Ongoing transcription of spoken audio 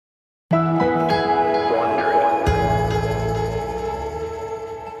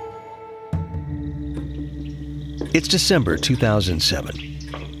It's December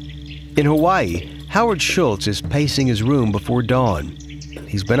 2007. In Hawaii, Howard Schultz is pacing his room before dawn.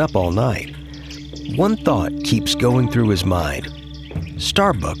 He's been up all night. One thought keeps going through his mind.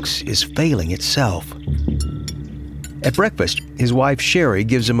 Starbucks is failing itself. At breakfast, his wife Sherry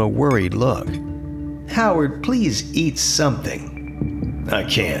gives him a worried look. "Howard, please eat something." "I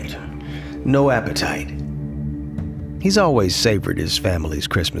can't. No appetite." He's always savored his family's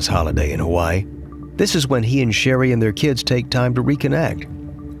Christmas holiday in Hawaii. This is when he and Sherry and their kids take time to reconnect.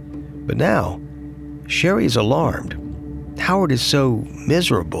 But now, Sherry is alarmed. Howard is so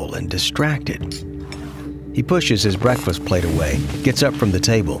miserable and distracted. He pushes his breakfast plate away, gets up from the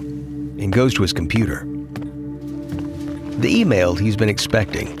table, and goes to his computer. The email he's been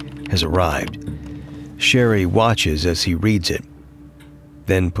expecting has arrived. Sherry watches as he reads it,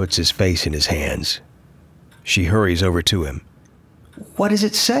 then puts his face in his hands. She hurries over to him. "What does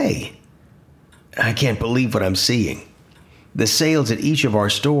it say?" "I can't believe what I'm seeing. The sales at each of our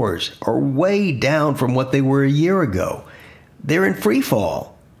stores are way down from what they were a year ago. They're in free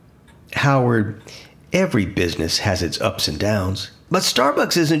fall." "Howard, every business has its ups and downs. But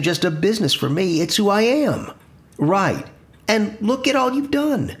Starbucks isn't just a business for me, it's who I am." "Right. And look at all you've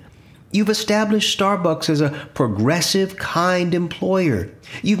done. You've established Starbucks as a progressive, kind employer.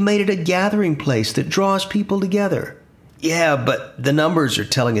 You've made it a gathering place that draws people together." "Yeah, but the numbers are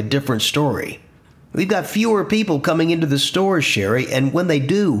telling a different story. We've got fewer people coming into the stores, Sherry, and when they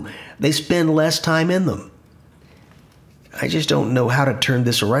do, they spend less time in them. I just don't know how to turn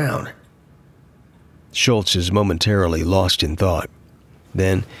this around." Schultz is momentarily lost in thought.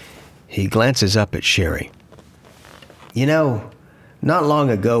 Then he glances up at Sherry. "You know, not long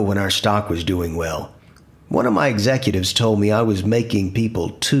ago when our stock was doing well, one of my executives told me I was making people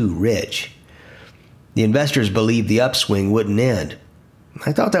too rich. The investors believed the upswing wouldn't end.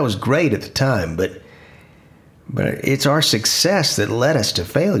 I thought that was great at the time, but it's our success that led us to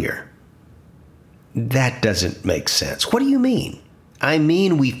failure." "That doesn't make sense. What do you mean?" "I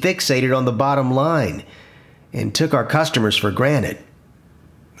mean we fixated on the bottom line and took our customers for granted.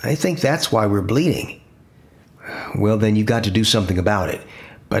 I think that's why we're bleeding." "Well, then you've got to do something about it.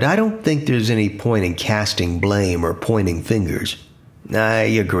 But I don't think there's any point in casting blame or pointing fingers."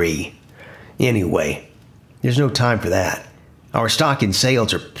 "I agree. Anyway, there's no time for that. Our stock and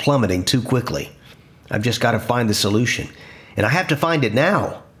sales are plummeting too quickly. I've just got to find the solution, and I have to find it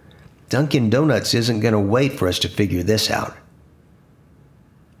now. Dunkin Donuts isn't going to wait for us to figure this out."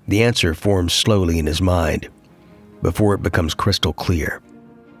 The answer forms slowly in his mind before it becomes crystal clear.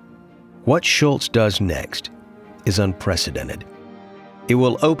 What Schultz does next is unprecedented. It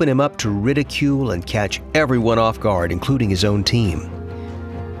will open him up to ridicule and catch everyone off guard, including his own team.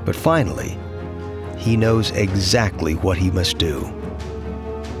 But finally, he knows exactly what he must do.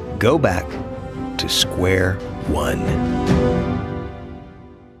 Go back to square one.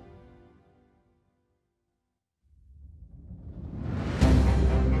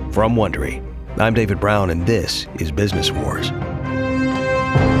 From Wondery, I'm David Brown, and this is Business Wars.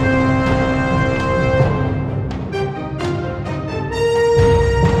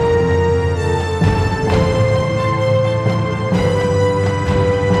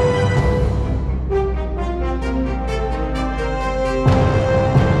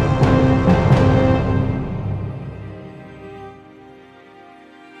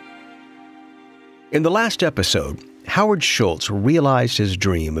 In the last episode, Howard Schultz realized his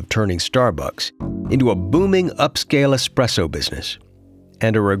dream of turning Starbucks into a booming upscale espresso business,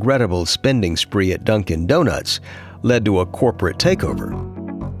 and a regrettable spending spree at Dunkin Donuts led to a corporate takeover.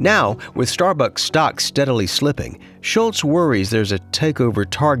 Now, with Starbucks stock steadily slipping, Schultz worries there's a takeover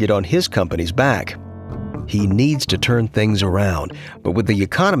target on his company's back. He needs to turn things around, but with the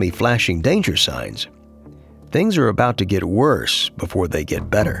economy flashing danger signs, things are about to get worse before they get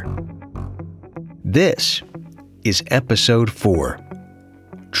better. This is Episode 4,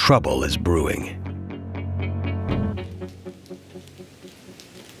 Trouble is Brewing.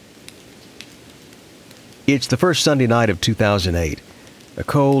 It's the first Sunday night of 2008. A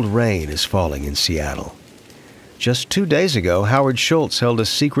cold rain is falling in Seattle. Just 2 days ago, Howard Schultz held a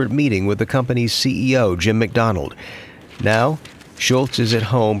secret meeting with the company's CEO, Jim McDonald. Now, Schultz is at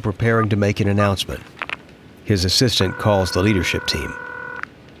home preparing to make an announcement. His assistant calls the leadership team.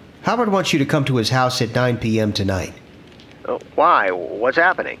 "Howard wants you to come to his house at 9 p.m. tonight." Why? What's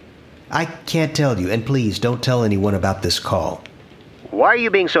happening? "I can't tell you, and please don't tell anyone about this call." Why are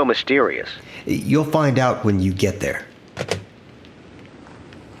you being so mysterious? "You'll find out when you get there."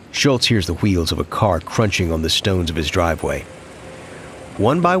 Schultz hears the wheels of a car crunching on the stones of his driveway.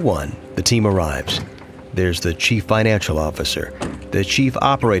 One by one, the team arrives. There's the chief financial officer, the chief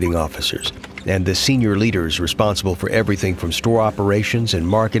operating officers, and the senior leaders responsible for everything from store operations and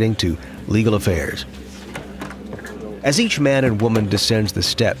marketing to legal affairs. As each man and woman descends the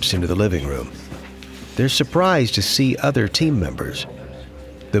steps into the living room, they're surprised to see other team members.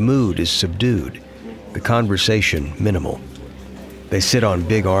 The mood is subdued, the conversation minimal. They sit on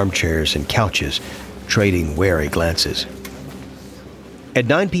big armchairs and couches, trading wary glances. At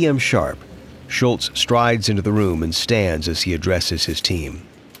 9 p.m. sharp, Schultz strides into the room and stands as he addresses his team.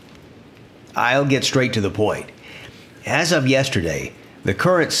 I'll get straight to the point. As of yesterday, the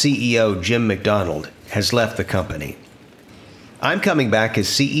current CEO, Jim McDonald, has left the company. I'm coming back as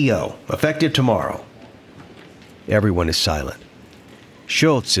CEO, effective tomorrow. Everyone is silent.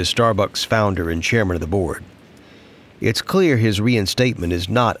 Schultz is Starbucks' founder and chairman of the board. It's clear his reinstatement is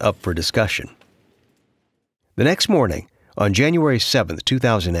not up for discussion. The next morning, on January 7,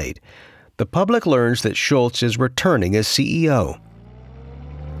 2008, the public learns that Schultz is returning as CEO.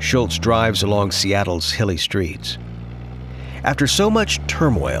 Schultz drives along Seattle's hilly streets. After so much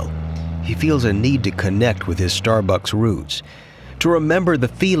turmoil, he feels a need to connect with his Starbucks roots, to remember the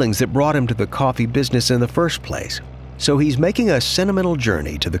feelings that brought him to the coffee business in the first place. So he's making a sentimental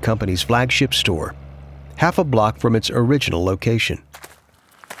journey to the company's flagship store, half a block from its original location.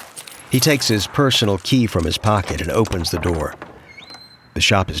 He takes his personal key from his pocket and opens the door. The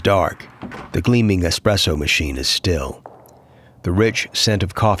shop is dark. The gleaming espresso machine is still. The rich scent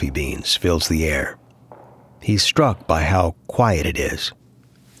of coffee beans fills the air. He's struck by how quiet it is.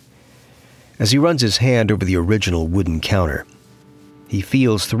 As he runs his hand over the original wooden counter, he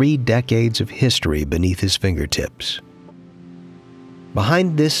feels 3 decades of history beneath his fingertips.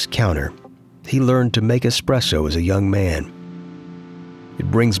 Behind this counter, he learned to make espresso as a young man. It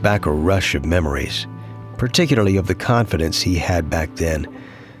brings back a rush of memories, particularly of the confidence he had back then,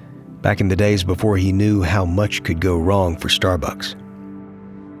 back in the days before he knew how much could go wrong for Starbucks.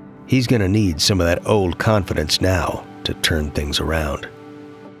 He's going to need some of that old confidence now to turn things around.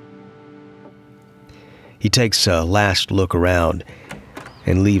 He takes a last look around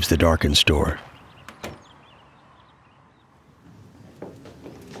and leaves the darkened store.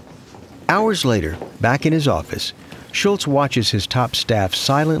 Hours later, back in his office, Schultz watches his top staff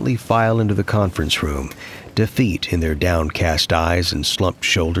silently file into the conference room, defeat in their downcast eyes and slumped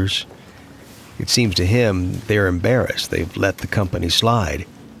shoulders. It seems to him they're embarrassed they've let the company slide.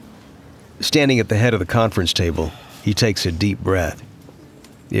 Standing at the head of the conference table, he takes a deep breath.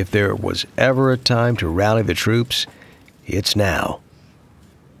 If there was ever a time to rally the troops, it's now.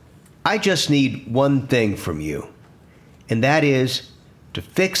 I just need one thing from you, and that is to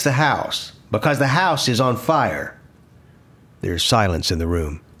fix the house, because the house is on fire. There's silence in the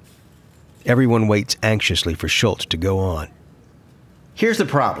room. Everyone waits anxiously for Schultz to go on. Here's the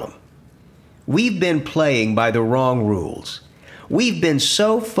problem. We've been playing by the wrong rules. We've been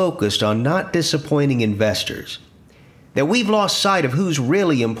so focused on not disappointing investors that we've lost sight of who's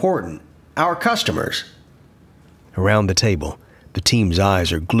really important, our customers. Around the table, the team's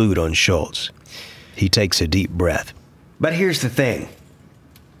eyes are glued on Schultz. He takes a deep breath. But here's the thing.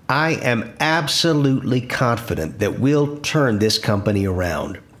 I am absolutely confident that we'll turn this company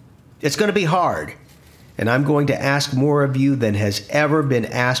around. It's going to be hard, and I'm going to ask more of you than has ever been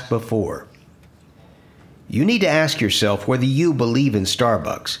asked before. You need to ask yourself whether you believe in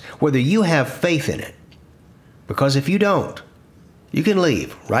Starbucks, whether you have faith in it. Because if you don't, you can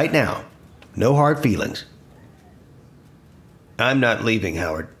leave right now. No hard feelings. I'm not leaving,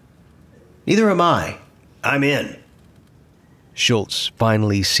 Howard. Neither am I. I'm in. Schultz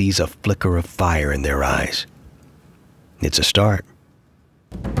finally sees a flicker of fire in their eyes. It's a start.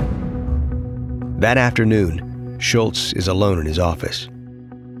 That afternoon, Schultz is alone in his office.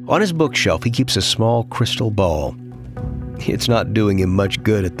 On his bookshelf, he keeps a small crystal ball. It's not doing him much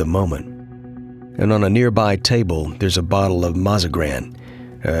good at the moment. And on a nearby table, there's a bottle of Mazagran,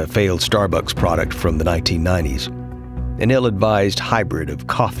 a failed Starbucks product from the 1990s, an ill-advised hybrid of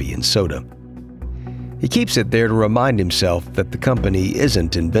coffee and soda. He keeps it there to remind himself that the company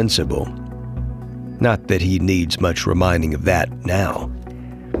isn't invincible. Not that he needs much reminding of that now.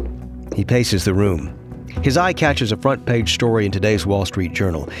 He paces the room. His eye catches a front-page story in today's Wall Street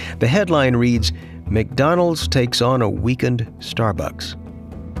Journal. The headline reads, "McDonald's takes on a weakened Starbucks."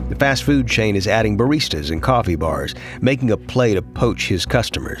 The fast food chain is adding baristas and coffee bars, making a play to poach his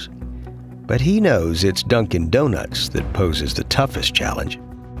customers. But he knows it's Dunkin Donuts that poses the toughest challenge.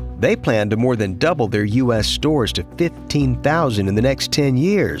 They plan to more than double their U.S. stores to 15,000 in the next 10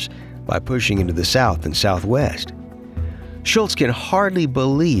 years by pushing into the South and Southwest. Schultz can hardly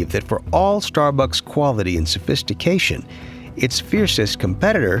believe that for all Starbucks' quality and sophistication, its fiercest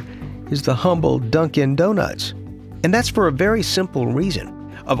competitor is the humble Dunkin Donuts. And that's for a very simple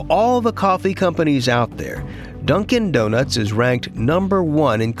reason. Of all the coffee companies out there, Dunkin' Donuts is ranked number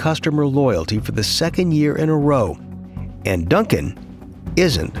 1 in customer loyalty for the second year in a row. And Dunkin'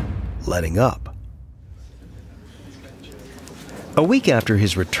 isn't letting up. A week after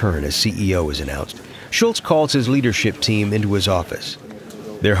his return as CEO is announced, Schultz calls his leadership team into his office.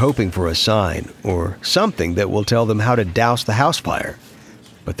 They're hoping for a sign or something that will tell them how to douse the house fire,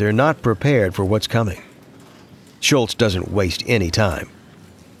 but they're not prepared for what's coming. Schultz doesn't waste any time.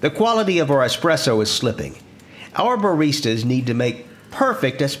 The quality of our espresso is slipping. Our baristas need to make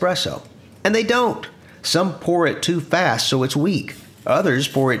perfect espresso, and they don't. Some pour it too fast so it's weak. Others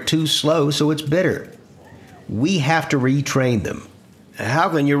pour it too slow so it's bitter. We have to retrain them. How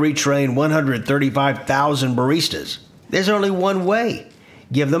can you retrain 135,000 baristas? There's only one way.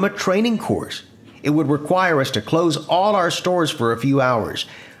 Give them a training course. It would require us to close all our stores for a few hours,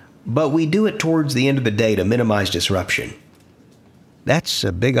 but we do it towards the end of the day to minimize disruption. That's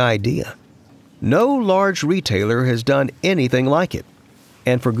a big idea. No large retailer has done anything like it,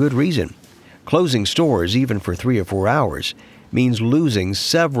 and for good reason. Closing stores, even for 3 or 4 hours, means losing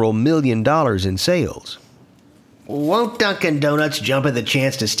several $1 million in sales. Won't Dunkin' Donuts jump at the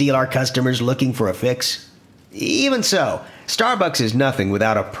chance to steal our customers looking for a fix? Even so, Starbucks is nothing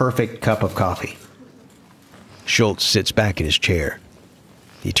without a perfect cup of coffee. Schultz sits back in his chair.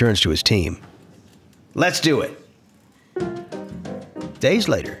 He turns to his team. Let's do it. Days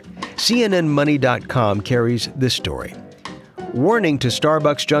later, CNNMoney.com carries this story. Warning to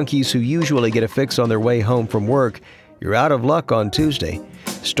Starbucks junkies who usually get a fix on their way home from work, you're out of luck on Tuesday.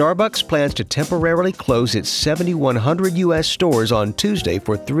 Starbucks plans to temporarily close its 7,100 U.S. stores on Tuesday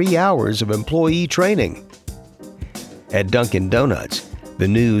for 3 hours of employee training. At Dunkin' Donuts, the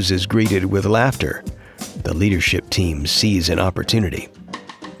news is greeted with laughter. The leadership team sees an opportunity.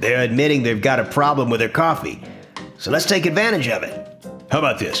 They're admitting they've got a problem with their coffee, so let's take advantage of it. How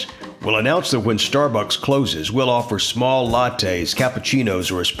about this? We'll announce that when Starbucks closes, we'll offer small lattes,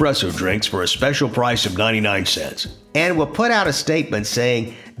 cappuccinos, or espresso drinks for a special price of 99 cents. And we'll put out a statement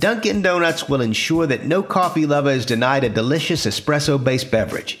saying, Dunkin' Donuts will ensure that no coffee lover is denied a delicious espresso-based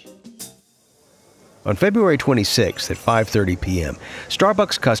beverage. On February 26th at 5:30 p.m.,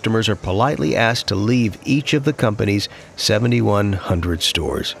 Starbucks customers are politely asked to leave each of the company's 7,100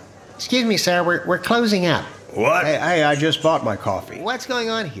 stores. Excuse me, sir, we're closing up. What? Hey, I just bought my coffee. What's going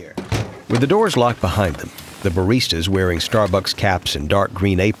on here? With the doors locked behind them, the baristas wearing Starbucks caps and dark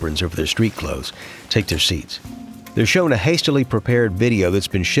green aprons over their street clothes take their seats. They're shown a hastily prepared video that's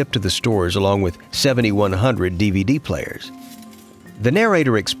been shipped to the stores along with 7,100 DVD players. The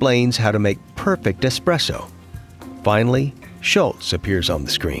narrator explains how to make perfect espresso. Finally, Schultz appears on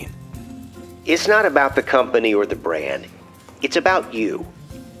the screen. It's not about the company or the brand. It's about you.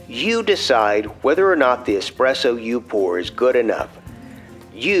 You decide whether or not the espresso you pour is good enough.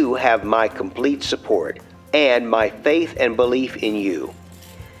 You have my complete support and my faith and belief in you.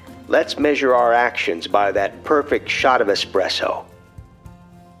 Let's measure our actions by that perfect shot of espresso.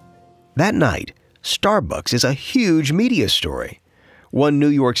 That night, Starbucks is a huge media story. One New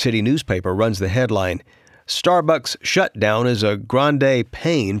York City newspaper runs the headline, Starbucks shutdown is a grande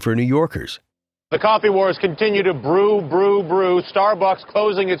pain for New Yorkers. The coffee wars continue to brew. Starbucks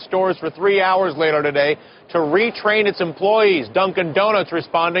closing its stores for 3 hours later today to retrain its employees. Dunkin' Donuts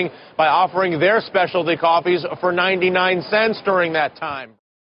responding by offering their specialty coffees for 99 cents during that time.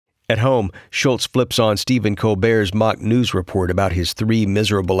 At home, Schultz flips on Stephen Colbert's mock news report about his 3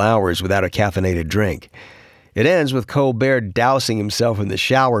 miserable hours without a caffeinated drink. It ends with Colbert dousing himself in the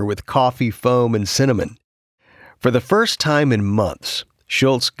shower with coffee, foam, and cinnamon. For the first time in months,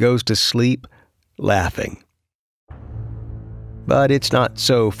 Schultz goes to sleep laughing. But it's not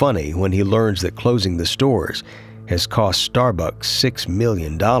so funny when he learns that closing the stores has cost Starbucks $6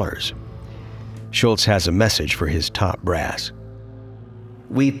 million. Schultz has a message for his top brass.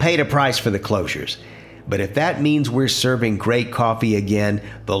 We paid a price for the closures, but if that means we're serving great coffee again,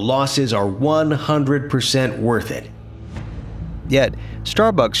 the losses are 100% worth it. Yet,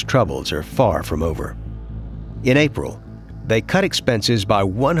 Starbucks' troubles are far from over. In April, they cut expenses by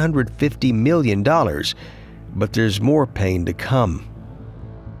 $150 million, but there's more pain to come.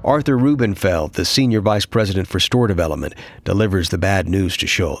 Arthur Rubenfeld, the senior vice president for store development, delivers the bad news to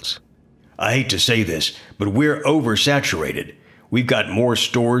Schultz. I hate to say this, but we're oversaturated. We've got more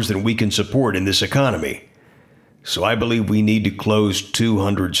stores than we can support in this economy. So I believe we need to close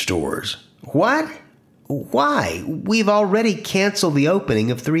 200 stores. What? Why? We've already canceled the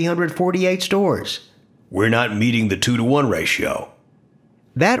opening of 348 stores. We're not meeting the 2-to-1 ratio.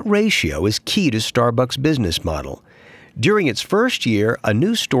 That ratio is key to Starbucks' business model. During its first year, a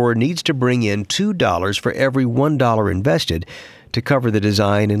new store needs to bring in $2 for every $1 invested to cover the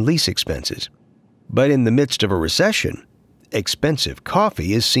design and lease expenses. But in the midst of a recession, expensive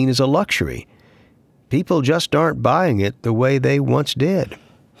coffee is seen as a luxury. People just aren't buying it the way they once did.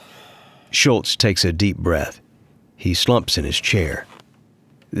 Schultz takes a deep breath. He slumps in his chair.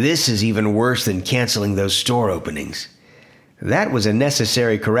 This is even worse than canceling those store openings. That was a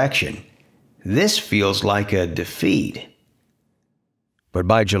necessary correction. This feels like a defeat. But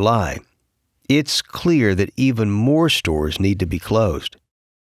by July, it's clear that even more stores need to be closed.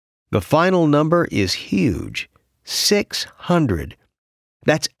 The final number is huge, 600.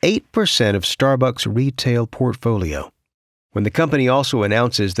 That's 8% of Starbucks' retail portfolio. When the company also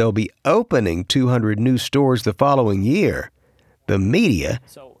announces they'll be opening 200 new stores the following year, the media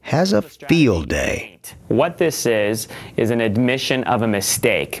has a field day. What this is an admission of a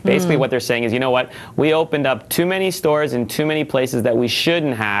mistake. Basically what they're saying is, you know what, we opened up too many stores in too many places that we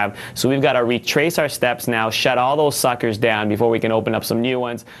shouldn't have, so we've got to retrace our steps now, shut all those suckers down before we can open up some new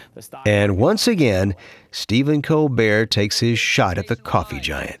ones. And once again, Stephen Colbert takes his shot at the coffee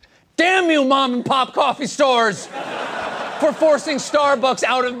giant. Damn you, mom and pop coffee stores, for forcing Starbucks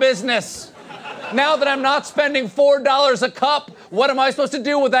out of business. Now that I'm not spending $4 a cup, what am I supposed to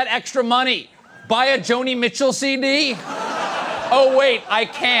do with that extra money? Buy a Joni Mitchell CD? Oh, wait, I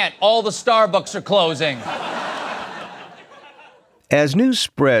can't. All the Starbucks are closing. As news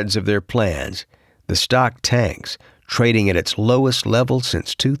spreads of their plans, the stock tanks, trading at its lowest level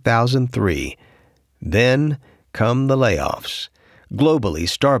since 2003. Then come the layoffs. Globally,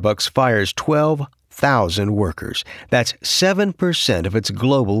 Starbucks fires 12,000 workers. That's 7% of its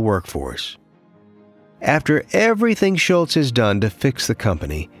global workforce. After everything Schultz has done to fix the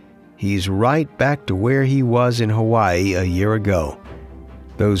company, he's right back to where he was in Hawaii a year ago.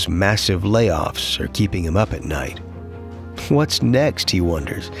 Those massive layoffs are keeping him up at night. What's next, he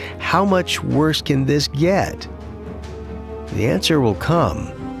wonders? How much worse can this get? The answer will come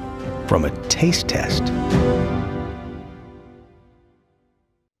from a taste test.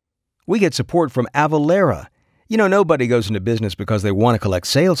 We get support from Avalara. You know, nobody goes into business because they want to collect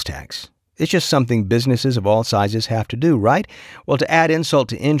sales tax. It's just something businesses of all sizes have to do, right? Well, to add insult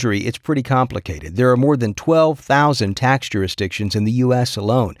to injury, it's pretty complicated. There are more than 12,000 tax jurisdictions in the U.S.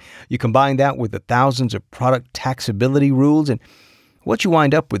 alone. You combine that with the thousands of product taxability rules, and what you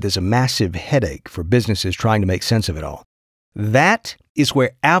wind up with is a massive headache for businesses trying to make sense of it all. That is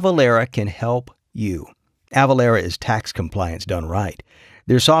where Avalara can help you. Avalara is tax compliance done right.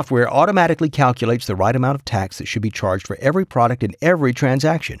 Their software automatically calculates the right amount of tax that should be charged for every product in every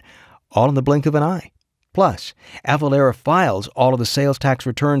transaction, all in the blink of an eye. Plus, Avalara files all of the sales tax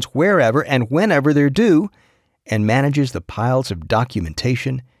returns wherever and whenever they're due and manages the piles of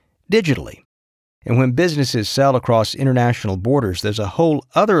documentation digitally. And when businesses sell across international borders, there's a whole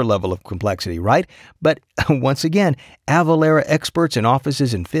other level of complexity, right? But once again, Avalara experts in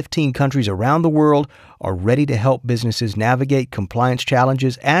offices in 15 countries around the world are ready to help businesses navigate compliance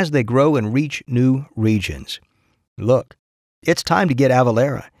challenges as they grow and reach new regions. Look, it's time to get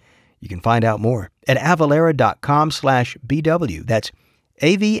Avalara. You can find out more at avalara.com/BW. That's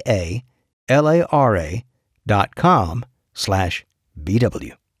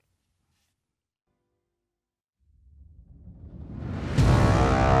avalara.com/BW.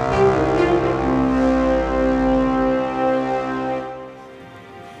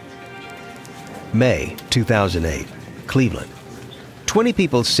 May 2008, Cleveland. 20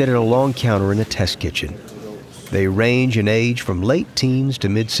 people sit at a long counter in a test kitchen. They range in age from late teens to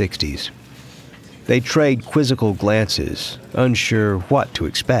mid-60s. They trade quizzical glances, unsure what to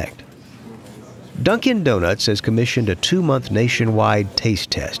expect. Dunkin Donuts has commissioned a 2-month nationwide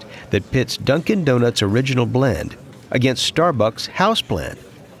taste test that pits Dunkin Donuts' original blend against Starbucks' house blend.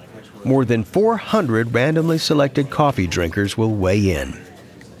 More than 400 randomly selected coffee drinkers will weigh in.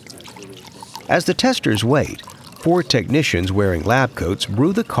 As the testers wait, 4 technicians wearing lab coats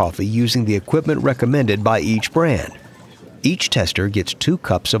brew the coffee using the equipment recommended by each brand. Each tester gets 2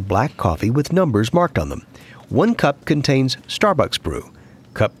 cups of black coffee with numbers marked on them. 1 cup contains Starbucks brew.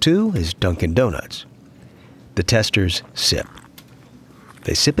 Cup 2 is Dunkin Donuts. The testers sip.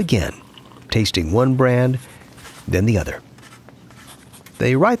 They sip again, tasting one brand, then the other.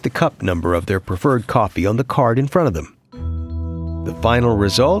 They write the cup number of their preferred coffee on the card in front of them. The final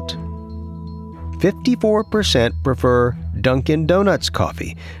result? 54% prefer Dunkin Donuts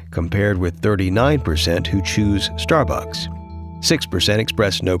coffee, compared with 39% who choose Starbucks. 6%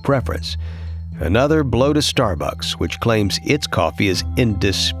 express no preference. Another blow to Starbucks, which claims its coffee is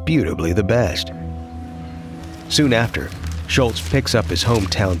indisputably the best. Soon after, Schultz picks up his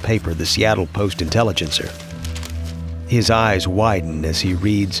hometown paper, the Seattle Post-Intelligencer. His eyes widen as he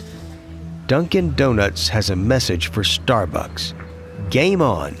reads, "Dunkin Donuts has a message for Starbucks. Game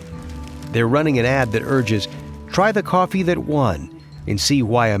on. They're running an ad that urges, try the coffee that won and see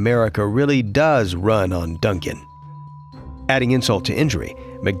why America really does run on Dunkin'. Adding insult to injury,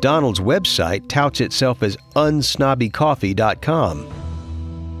 McDonald's website touts itself as unsnobbycoffee.com.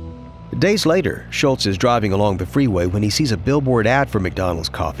 Days later, Schultz is driving along the freeway when he sees a billboard ad for McDonald's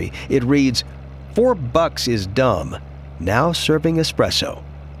coffee. It reads, $4 is dumb, now serving espresso.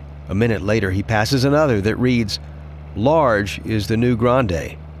 A minute later, he passes another that reads, large is the new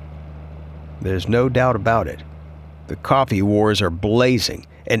grande. There's no doubt about it. The coffee wars are blazing,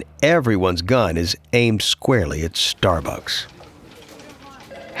 and everyone's gun is aimed squarely at Starbucks.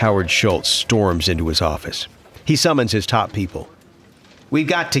 Howard Schultz storms into his office. He summons his top people. We've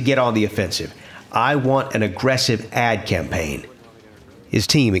got to get on the offensive. I want an aggressive ad campaign. His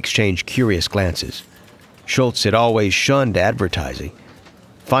team exchanged curious glances. Schultz had always shunned advertising.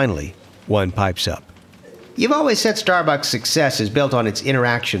 Finally, one pipes up. You've always said Starbucks' success is built on its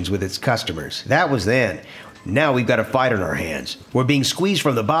interactions with its customers. That was then. Now we've got a fight on our hands. We're being squeezed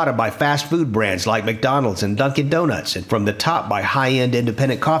from the bottom by fast food brands like McDonald's and Dunkin' Donuts, and from the top by high-end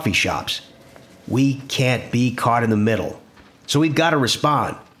independent coffee shops. We can't be caught in the middle. So we've got to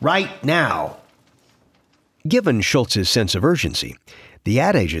respond, right now. Given Schultz's sense of urgency, the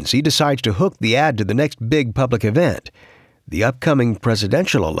ad agency decides to hook the ad to the next big public event, the upcoming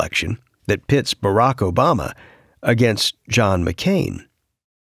presidential election that pits Barack Obama against John McCain.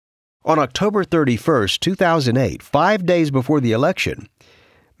 On October 31st, 2008, 5 days before the election,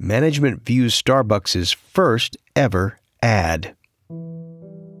 management views Starbucks' first ever ad.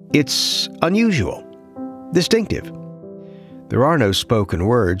 It's unusual, distinctive. There are no spoken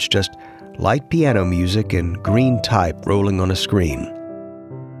words, just light piano music and green type rolling on a screen.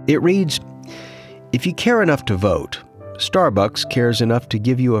 It reads, if you care enough to vote, Starbucks cares enough to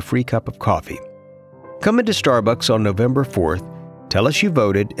give you a free cup of coffee. Come into Starbucks on November 4th, tell us you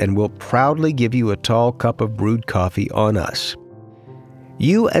voted, and we'll proudly give you a tall cup of brewed coffee on us.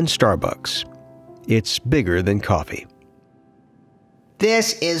 You and Starbucks. It's bigger than coffee.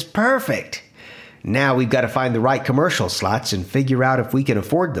 This is perfect. Now we've got to find the right commercial slots and figure out if we can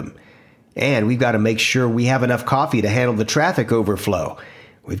afford them. And we've got to make sure we have enough coffee to handle the traffic overflow.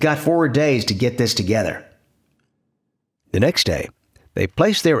 We've got 4 days to get this together. The next day, they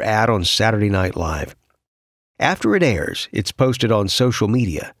place their ad on Saturday Night Live. After it airs, it's posted on social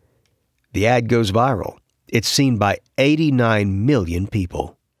media. The ad goes viral. It's seen by 89 million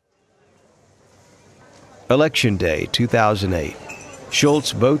people. Election Day 2008.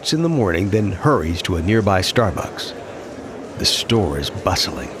 Schultz votes in the morning, then hurries to a nearby Starbucks. The store is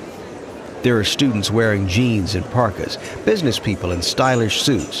bustling. There are students wearing jeans and parkas, business people in stylish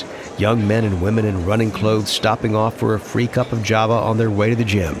suits, young men and women in running clothes stopping off for a free cup of Java on their way to the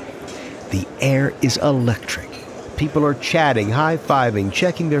gym. The air is electric. People are chatting, high-fiving,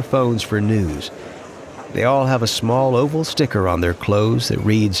 checking their phones for news. They all have a small oval sticker on their clothes that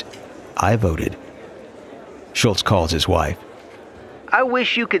reads, I voted. Schultz calls his wife. I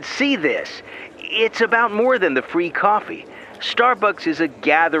wish you could see this. It's about more than the free coffee. Starbucks is a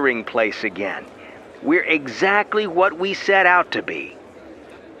gathering place again. We're exactly what we set out to be.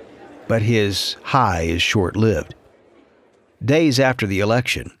 But his high is short-lived. Days after the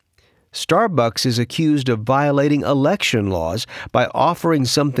election, Starbucks is accused of violating election laws by offering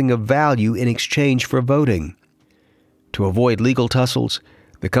something of value in exchange for voting. To avoid legal tussles,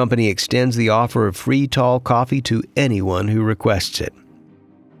 the company extends the offer of free tall coffee to anyone who requests it.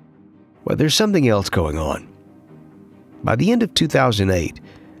 But there's something else going on. By the end of 2008,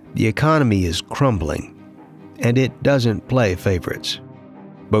 the economy is crumbling, and it doesn't play favorites.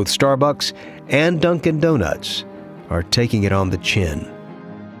 Both Starbucks and Dunkin' Donuts are taking it on the chin.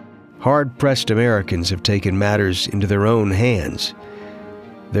 Hard-pressed Americans have taken matters into their own hands.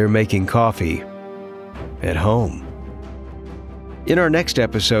 They're making coffee at home. In our next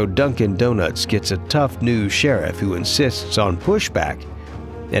episode, Dunkin' Donuts gets a tough new sheriff who insists on pushback,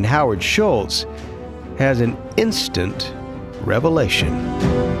 and Howard Schultz has an instant revelation.